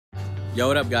Yo,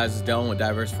 what up guys, it's Dylan with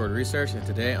Diverse Ford Research, and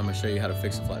today I'm going to show you how to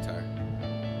fix a flat tire.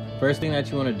 First thing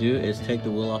that you want to do is take the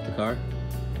wheel off the car.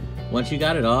 Once you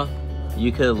got it off,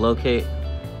 you could locate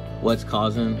what's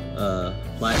causing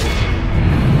flat.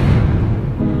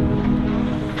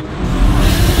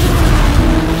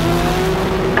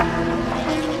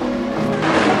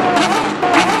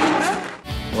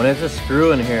 When it's a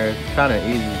screw in here, it's kind of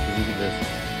easy because you can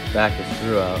just back the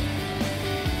screw out.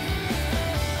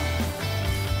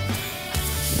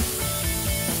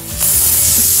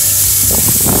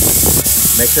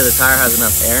 Make sure the tire has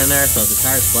enough air in there, so if the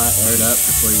tire's flat, air it up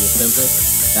before you attempt it.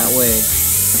 That way,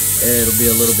 it'll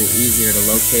be a little bit easier to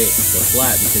locate the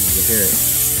flat because you can hear it.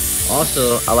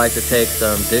 Also, I like to take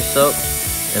some dish soap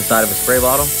inside of a spray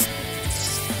bottle.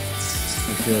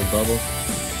 You see those bubbles?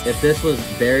 If this was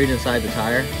buried inside the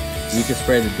tire, you can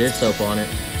spray the dish soap on it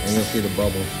and you'll see the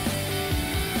bubbles.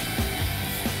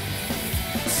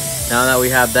 Now that we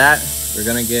have that, we're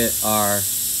gonna get our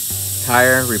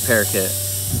tire repair kit.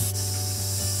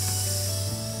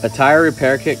 A tire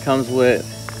repair kit comes with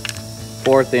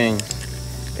 4 things.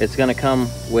 It's gonna come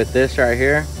with this right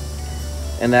here,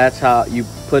 and that's how you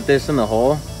put this in the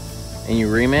hole and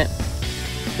you ream it.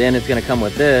 Then it's gonna come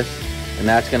with this, and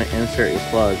that's gonna insert your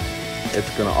plugs.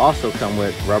 It's gonna also come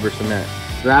with rubber cement.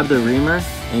 Grab the reamer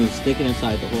and you stick it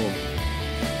inside the hole.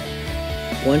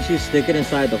 Once you stick it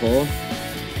inside the hole,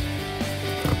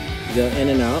 you go in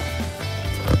and out.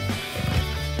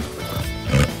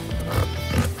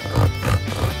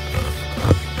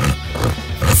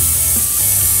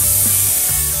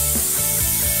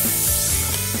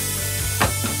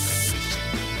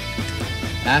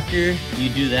 After you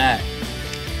do that,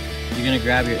 you're gonna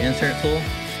grab your insert tool.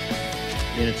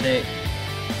 You're gonna take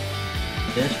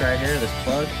this right here, this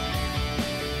plug,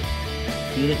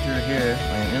 feed it through here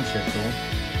on your insert tool.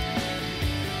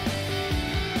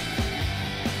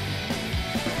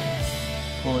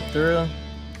 Pull it through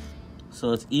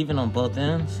so it's even on both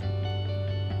ends,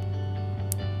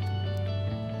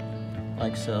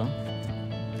 like so.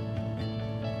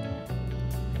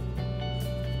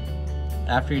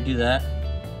 After you do that,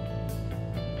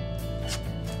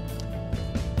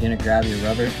 you're gonna grab your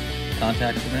rubber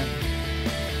contact cement.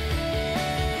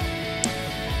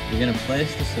 You're gonna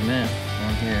place the cement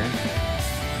on here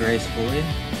gracefully.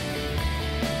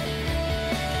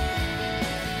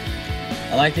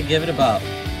 I like to give it about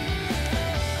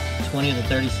 20 to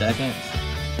 30 seconds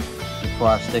before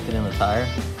I stick it in the tire.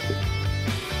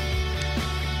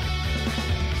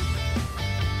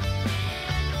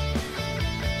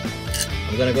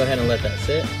 I'm gonna go ahead and let that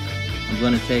sit. I'm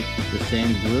gonna take the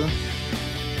same glue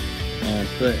and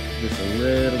put just a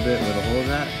little bit where the hole's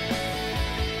at.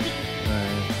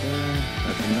 Right there,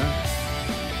 that's enough.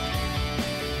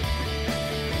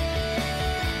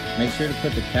 Make sure to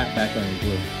put the cap back on your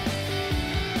glue.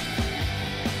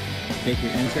 Take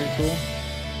your insert tool,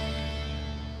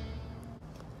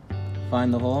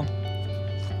 find the hole.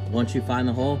 Once you find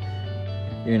the hole,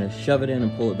 you're gonna shove it in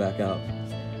and pull it back out.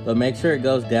 But make sure it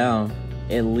goes down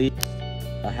at least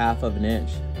a 1/2 inch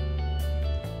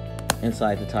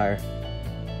inside the tire.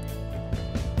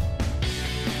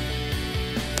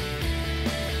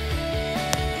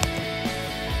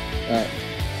 Alright,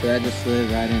 so that just slid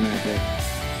right in right there.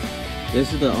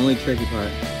 This is the only tricky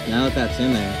part. Now that that's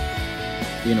in there,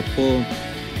 you're gonna pull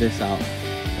this out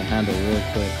the handle real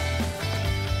quick.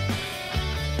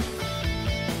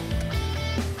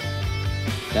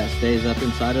 That stays up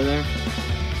inside of there.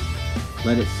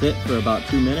 Let it sit for about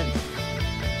 2 minutes.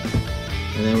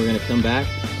 And then we're gonna come back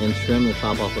and trim the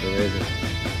top off with a razor.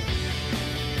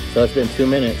 So it's been 2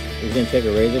 minutes. We're gonna take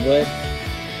a razor blade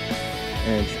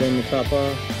and trim the top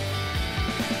off.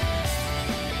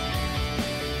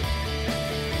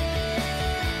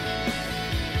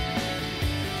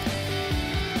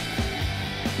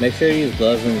 Make sure you use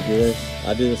gloves when you do this.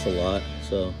 I do this a lot,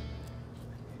 so.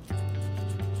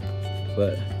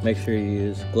 But make sure you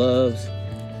use gloves,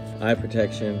 eye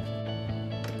protection.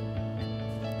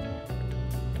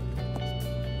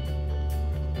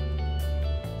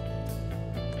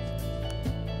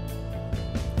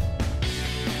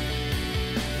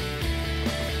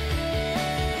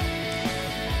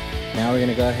 Now we're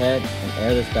gonna go ahead and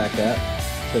air this back up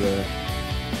to the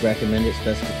recommended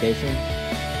specification,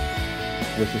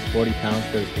 which is 40 pounds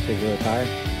for this particular tire.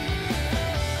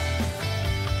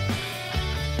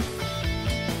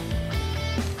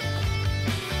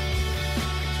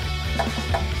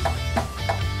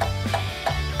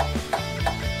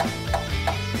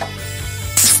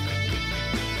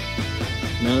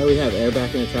 Now that we have air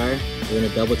back in the tire, we're going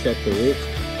to double check the leak. So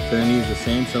we're going to use the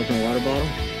same soap and water bottle,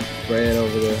 spray it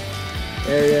over the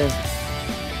area,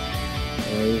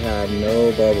 and we have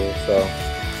no bubbles, so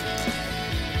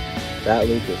that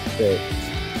leak is fixed.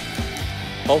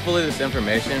 Hopefully this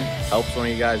information helps one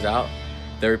of you guys out.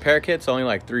 The repair kit's only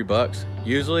like $3.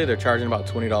 Usually they're charging about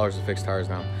 $20 to fix tires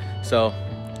now. So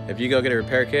if you go get a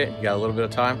repair kit, you got a little bit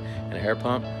of time and an air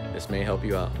pump, this may help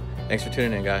you out. Thanks for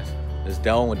tuning in, guys. This is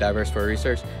Dylan with Diverse Sport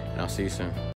Research, and I'll see you soon.